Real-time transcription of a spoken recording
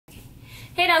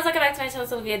Hey guys, welcome back to my channel,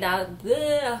 Sylvia Doll.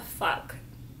 The fuck.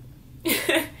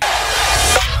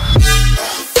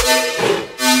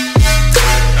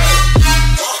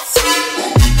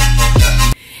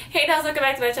 Hey guys, welcome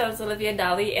back to my channel, Sylvia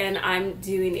Dolly, and I'm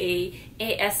doing a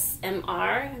ASMR,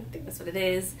 I think that's what it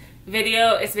is,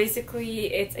 video. It's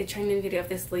a trending video of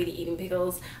this lady eating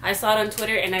pickles. I saw it on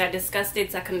Twitter and I got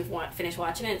disgusted, so I couldn't finish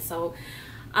watching it. So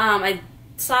I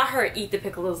saw her eat the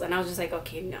pickles and I was just like,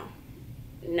 okay, no,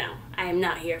 I am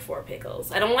not here for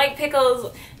pickles. I don't like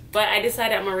pickles, but I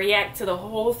decided I'm gonna react to the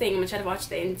whole thing. I'm gonna try to watch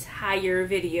the entire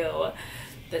video.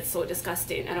 That's so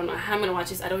disgusting. I don't know how I'm gonna watch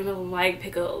this. I don't even like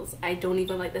pickles. I don't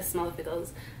even like the smell of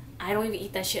pickles. I don't even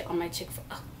eat that shit on my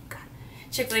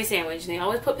Chick-fil-A sandwich. They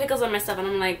always put pickles on my stuff and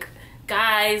I'm like,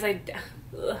 guys, I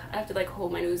have to like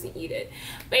hold my nose and eat it.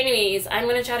 But anyways, I'm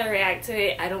gonna try to react to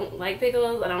it. I don't like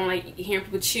pickles. I don't like hearing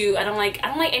people chew. I don't like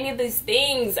any of these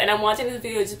things. And I'm watching this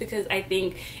video just because I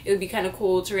think it would be kind of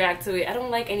cool to react to it. I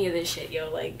don't like any of this shit, yo.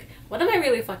 Like, what am I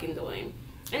really fucking doing?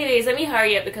 Anyways, let me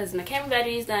hurry up because my camera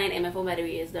battery is dying and my phone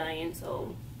battery is dying,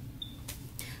 so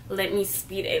let me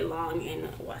speed along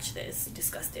and watch this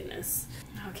disgustingness.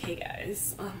 Okay,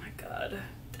 guys. Oh my god.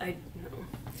 I know.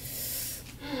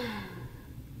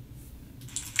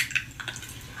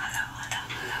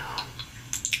 Hello.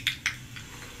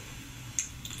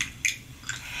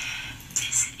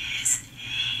 This is a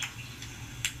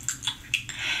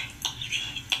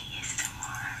eating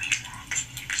ASMR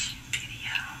relaxation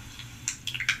video.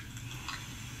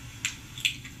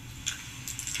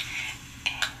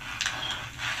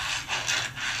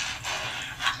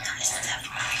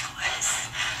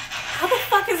 How the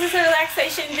fuck is this a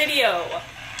relaxation video?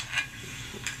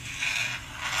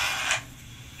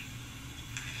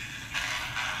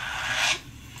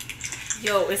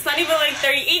 Yo, it's not even like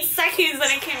 38 seconds and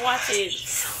I can't watch it.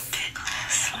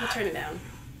 I'm gonna turn it down.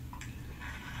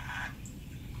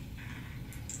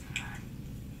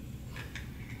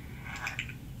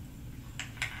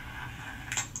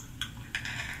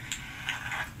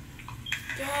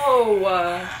 Yo,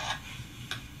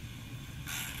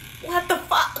 what the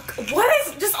fuck? What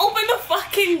is? Just open the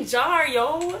fucking jar,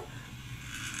 yo.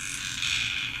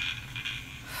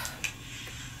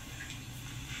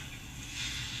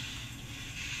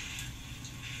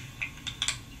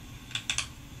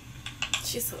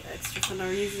 She's so extra for no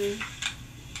reason.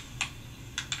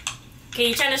 Okay,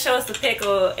 you're trying to show us the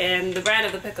pickle and the brand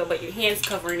of the pickle, but your hand's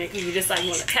covering it because you just like you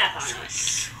want to tap on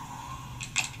it.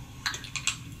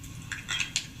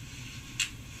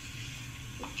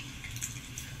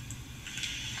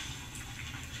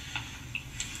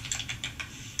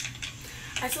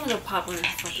 I just want to pop on her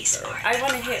fucking throat. I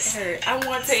want to hit her. I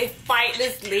want to fight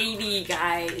this lady,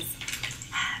 guys.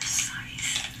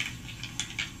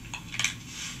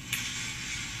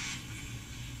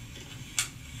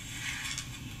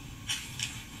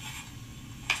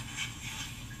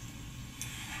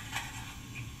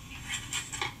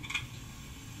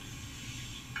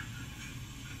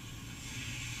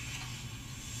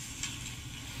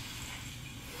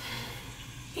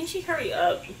 Can she hurry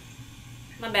up?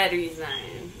 My battery's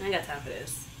dying. I ain't got time for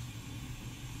this.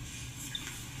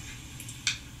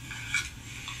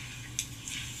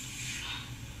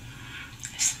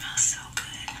 It smells so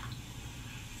good.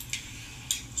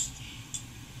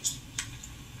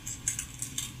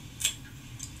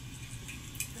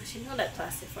 Oh, she know that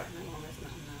plastic for my mom is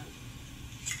not enough.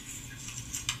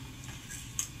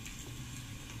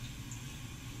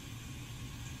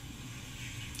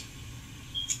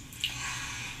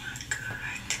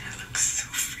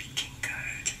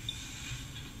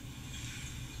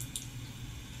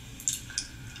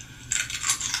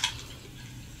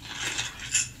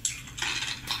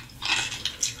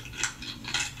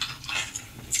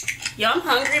 Yo, I'm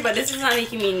hungry, but this is not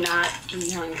making me not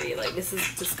be hungry. Like, this is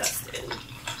disgusting.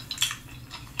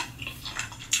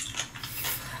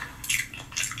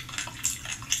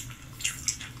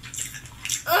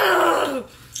 Ugh!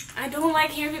 I don't like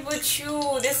hearing people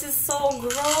chew. This is so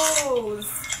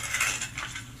gross.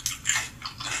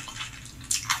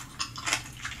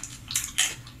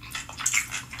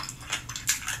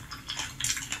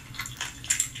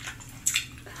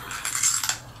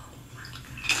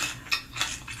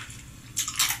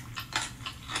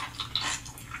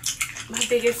 My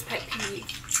biggest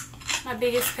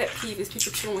pet peeve is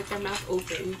people chewing with their mouth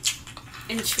open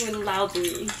and chewing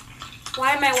loudly.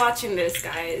 Why am I watching this,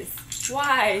 guys?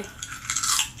 Why?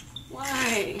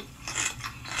 I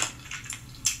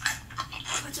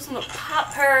just want to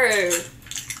pop her.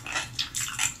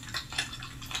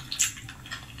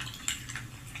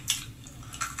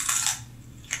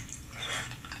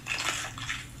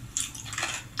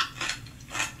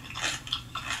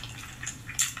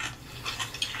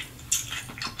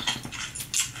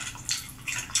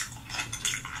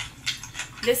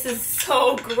 This is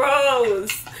so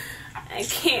gross. I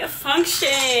can't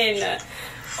function.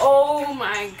 Oh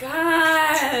my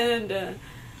god.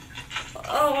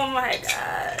 Oh my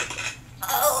god.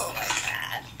 Oh my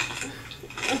god.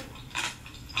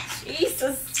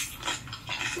 Jesus.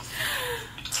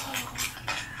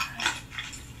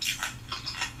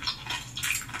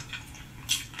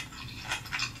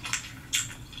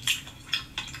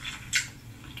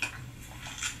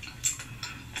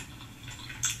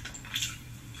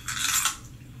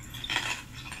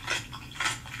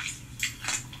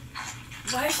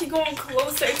 Why is she going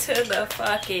closer to the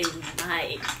fucking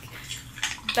mic?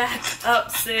 Back up,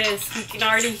 sis. We can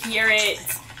already hear it.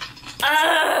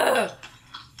 Ugh!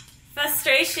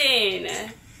 Frustration.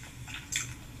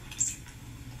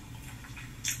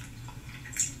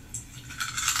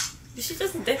 Did she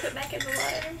just dip it back in the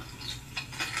water?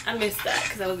 I missed that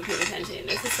because I wasn't paying attention.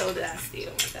 This is so nasty.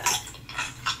 Oh my god.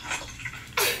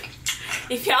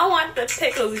 If y'all want the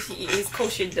pickles she eats,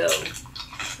 kosher dough.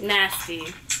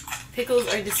 Nasty.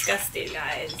 Pickles are disgusting,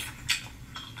 guys.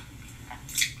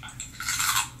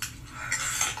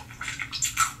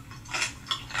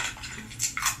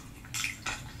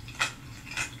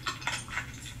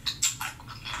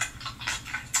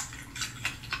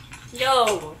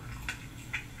 Yo.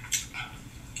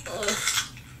 Ugh.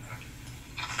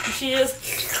 She's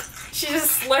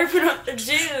just slurping up the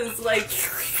juice, like,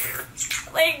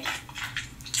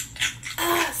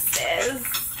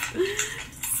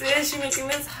 sis, you're making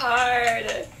this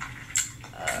hard.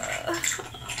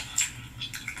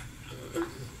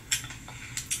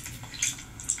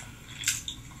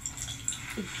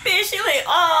 Bitch, she like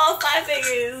all 5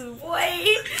 fingers, boy.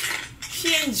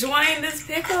 She enjoying this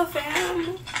pickle,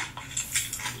 fam.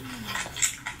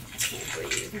 I can't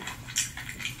breathe.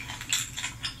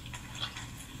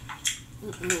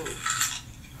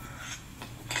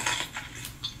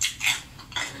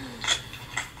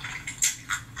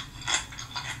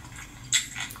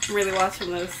 I'm really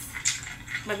watching this.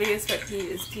 My biggest pet peeve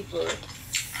is people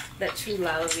that chew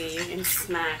loudly and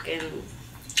smack and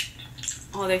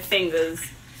all their fingers.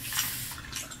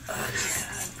 Oh my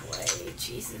god, boy.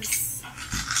 Jesus.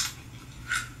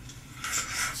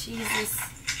 Jesus.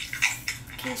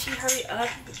 Can she hurry up?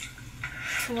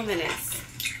 2 more minutes.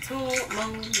 2 more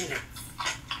minutes.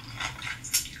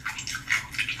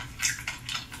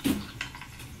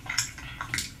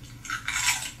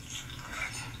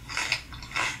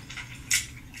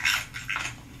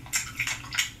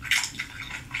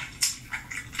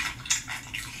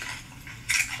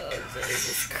 Oh,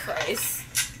 Jesus Christ.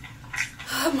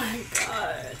 Oh my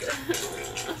god.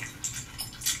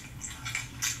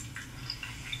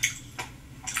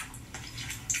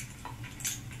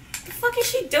 The fuck is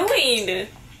she doing?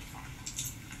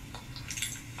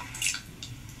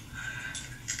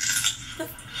 What?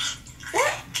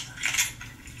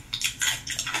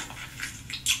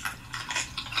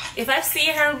 If I see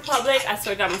her in public, I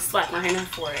swear to God, I'm gonna slap her in her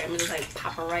forehead. I'm gonna just like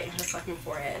pop her right in her fucking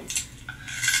forehead.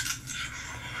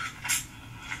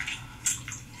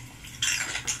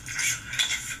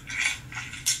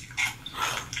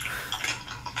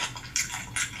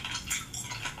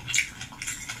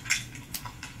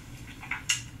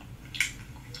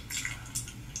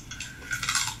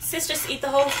 Sis, just eat the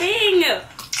whole thing.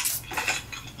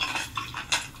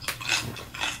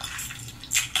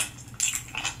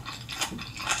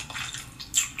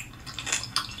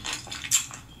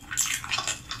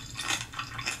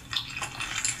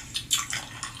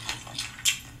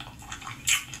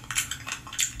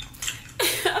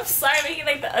 I'm sorry I'm making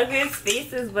like the ugliest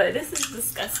faces, but this is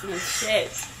disgusting as shit.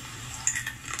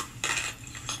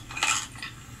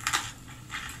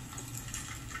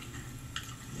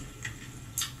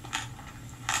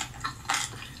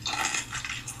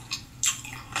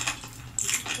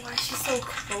 Why is she so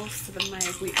close to the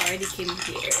mic? We already can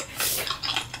hear.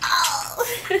 Oh.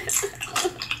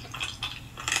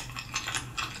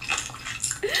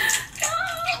 No.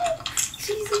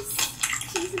 Jesus.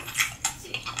 Jesus.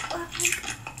 Oh my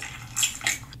God.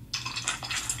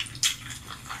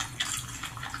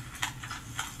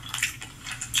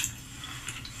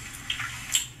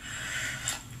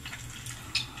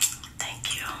 Thank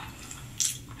you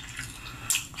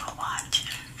for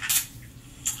watching.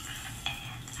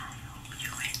 I hope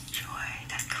you enjoy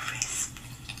the crisp,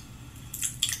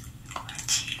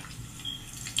 crunchy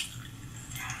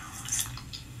sounds.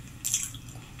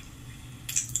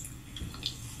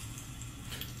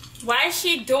 Why is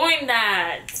she doing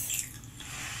that?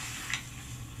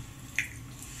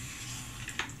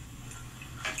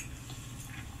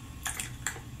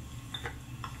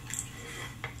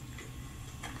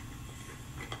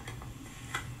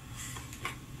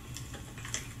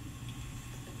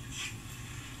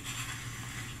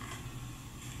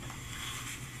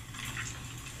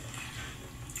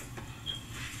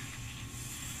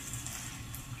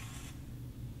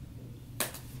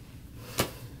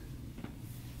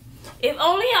 If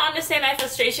only I understand my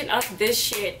frustration of this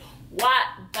shit. What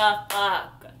the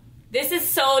fuck? This is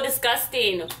so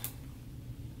disgusting.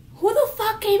 Who the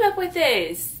fuck came up with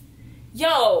this?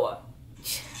 Yo.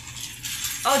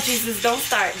 Oh, Jesus, don't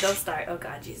start. Don't start. Oh,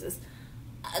 God, Jesus.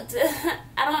 I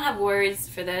don't have words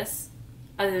for this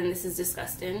other than this is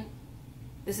disgusting.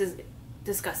 This is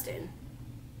disgusting.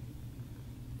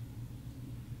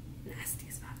 Nasty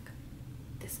as fuck.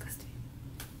 Disgusting.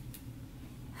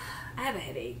 I have a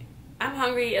headache. I'm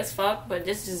hungry as fuck, but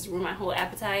this just ruined my whole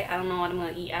appetite. I don't know what I'm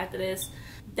gonna eat after this.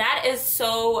 That is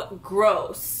so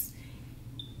gross.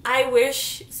 I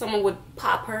wish someone would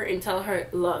pop her and tell her,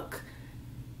 look,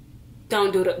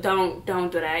 don't do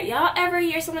that. Y'all ever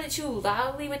hear someone that chew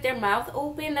loudly with their mouth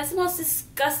open? That's the most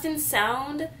disgusting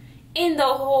sound in the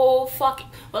whole fucking,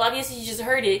 well, obviously you just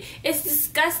heard it. It's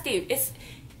disgusting.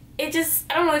 It just,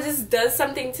 I don't know, it just does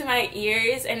something to my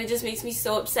ears, and it just makes me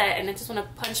so upset, and I just want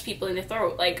to punch people in the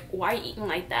throat. Like, why are you eating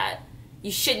like that?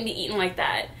 You shouldn't be eating like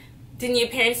that. Didn't your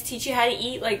parents teach you how to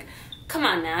eat? Like, come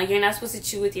on now, you're not supposed to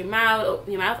chew with your mouth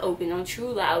open. Don't chew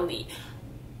loudly.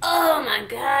 Oh my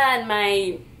God,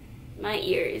 my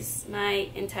ears, my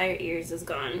entire ears is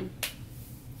gone.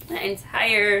 My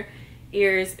entire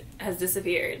ears has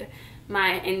disappeared.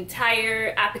 My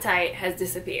entire appetite has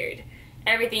disappeared.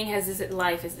 Everything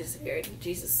life has disappeared.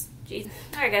 Jesus.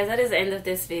 Alright guys, that is the end of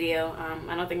this video.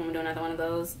 I don't think I'm gonna do another one of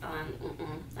those.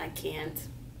 I can't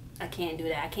do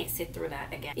that. I can't sit through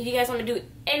that again. If you guys want to do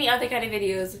any other kind of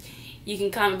videos, you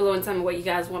can comment below and tell me what you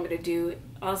guys want me to do.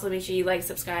 Also, make sure you like,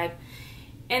 subscribe,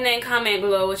 and then comment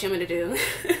below what you want me to do.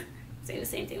 Saying the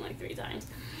same thing like 3 times.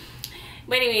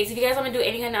 But anyways, if you guys want to do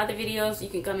any kind of other videos, you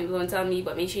can comment below and tell me.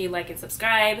 But make sure you like and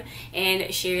subscribe,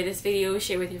 and share this video.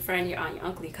 Share with your friend, your aunt, your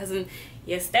uncle, your cousin,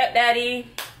 your stepdaddy,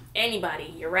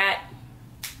 anybody, your rat,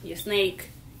 your snake,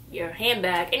 your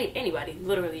handbag, anybody.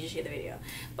 Literally just share the video.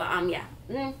 But yeah,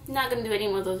 not gonna do any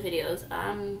more of those videos.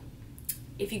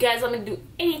 If you guys want me to do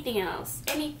anything else,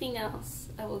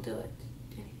 I will do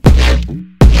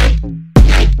it.